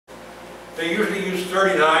They usually use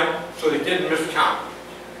 39, so they didn't miscount.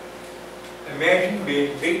 Imagine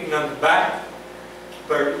being beaten on the back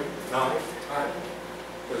 39 times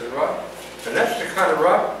with a rod. And that's the kind of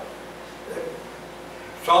rod that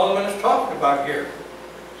Solomon is talking about here.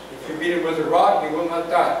 If you beat it with a rod, you will not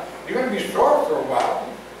die. You're going to be sore for a while.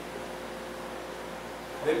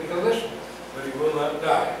 Maybe he'll listen, but he will not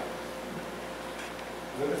die.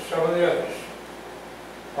 Look at some of the others.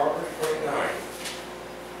 Proverbs 29.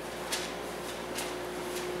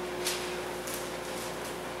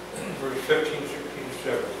 Verse 15, 16,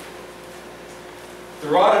 17. The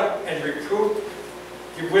rod and reproof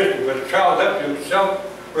give wisdom, but a child left to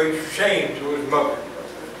himself brings shame to his mother.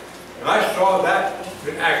 And I saw that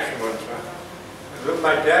in action one time. I was with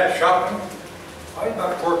my dad shopping. I was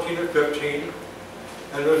about 14 or 15.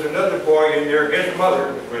 And there was another boy in there, his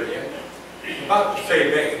mother was with him, about the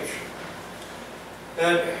same age.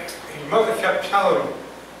 And his mother kept telling him,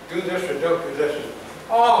 do this or don't do this. And,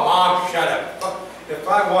 oh, Mom, shut up. If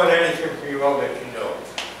I want anything from you, I'll let you know.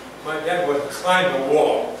 My dad would climb the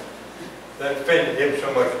wall. That offended him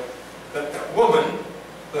so much that that woman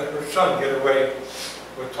let her son get away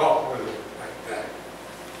with talking with him like that.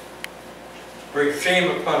 Bring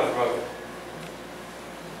shame upon his mother.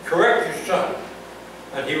 Correct your son,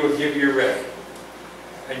 and he will give you rest.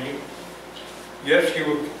 And yes, he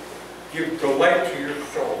will give delight to your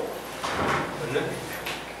soul. And then,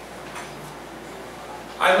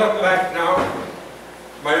 I look back now,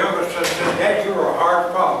 my younger son said, Dad, you were a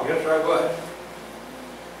hard father. Yes, I was.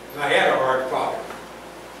 And I had a hard father.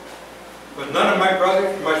 But none of my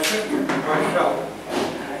brothers, my sister, myself,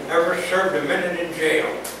 ever served a minute in jail.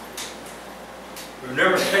 We've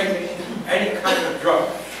never taken any kind of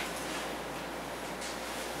drugs.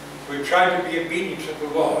 We tried to be obedient to the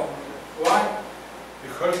law. Why?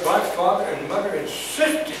 Because my father and mother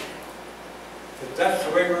insisted that that's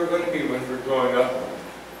the way we were going to be when we were growing up.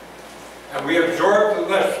 And we absorbed the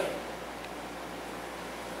lesson.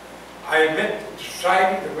 I admit the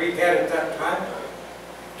society that we had at that time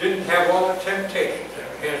didn't have all the temptations that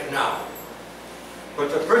it has now.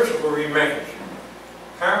 But the principle remains.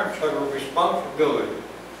 Parents have a responsibility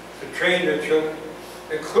to train their children,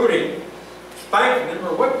 including spanking them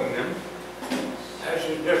or whipping them as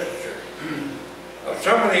is necessary.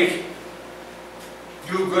 Some of these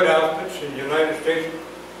do-good outfits in the United States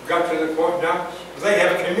got to the point now, they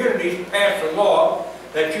have communities pass a law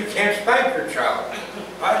that you can't spank your child.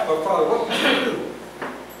 I asked my father, what would you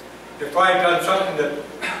do if I had done something that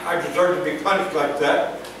I deserved to be punished like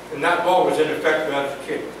that, and that law was in effect when I was a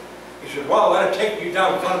kid? He said, well, let it take you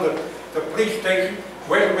down in front of the police station,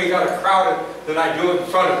 wait till we got a crowd, then I do it in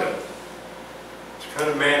front of them. It's the kind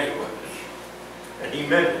of man he was. And he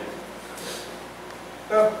meant it.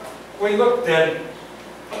 So, we look then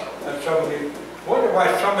at some of these, wonder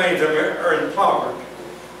why so many of them are in Proverbs.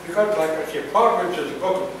 Because, like I said, Proverbs is a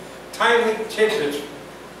book of timely tidbits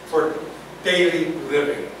for daily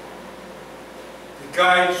living. It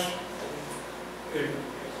guides in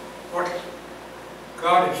what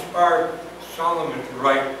God inspired Solomon to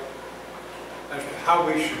write as to how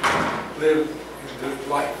we should live in this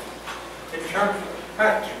life in terms of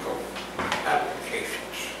practical applications.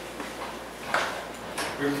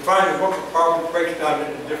 We find the book of Proverbs breaks down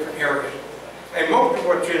into different areas. And most of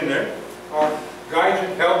what's in there are guides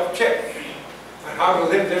and help tips on how to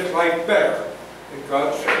live this life better in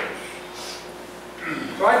God's service.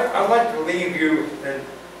 So I'd like to leave you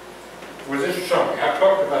with this summary. I've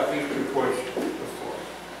talked about these 2 points before.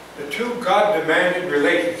 The 2 God-demanded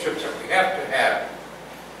relationships that we have to have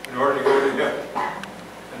in order to go to heaven.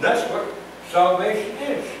 And that's what salvation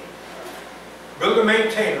is. Build and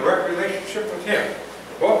maintain a right relationship with Him.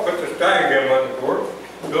 Well, put this diagram on the board.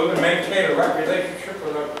 Build and maintain a right relationship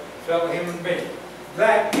with a fellow human being.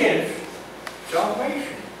 That is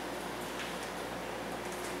salvation.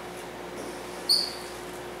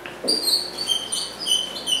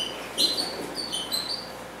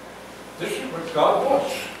 This is what God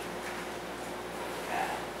wants.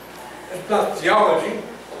 It's not theology.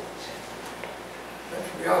 That's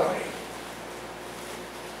reality.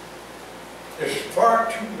 There's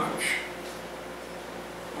far too much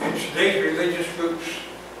in today's religious groups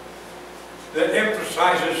that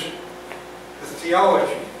emphasizes the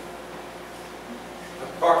theology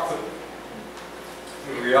apart from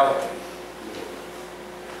the reality.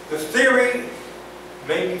 The theory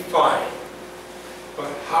may be fine,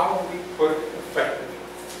 but how we put it effective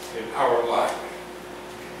in our lives.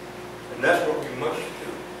 And that's what we must do.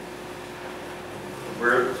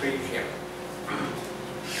 We're to please Him.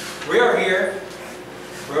 We are here,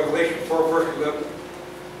 Revelation 4, verse 11,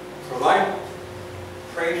 for life,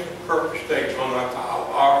 praise, and purpose, they come up to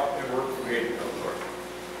our and work for Him.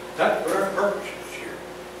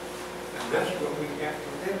 And that's what we have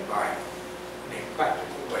to live by in a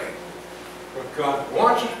practical way. What God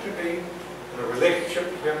wants us to be in a relationship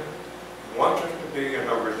with Him, He wants us to be in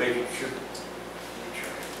a relationship with each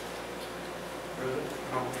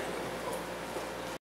other.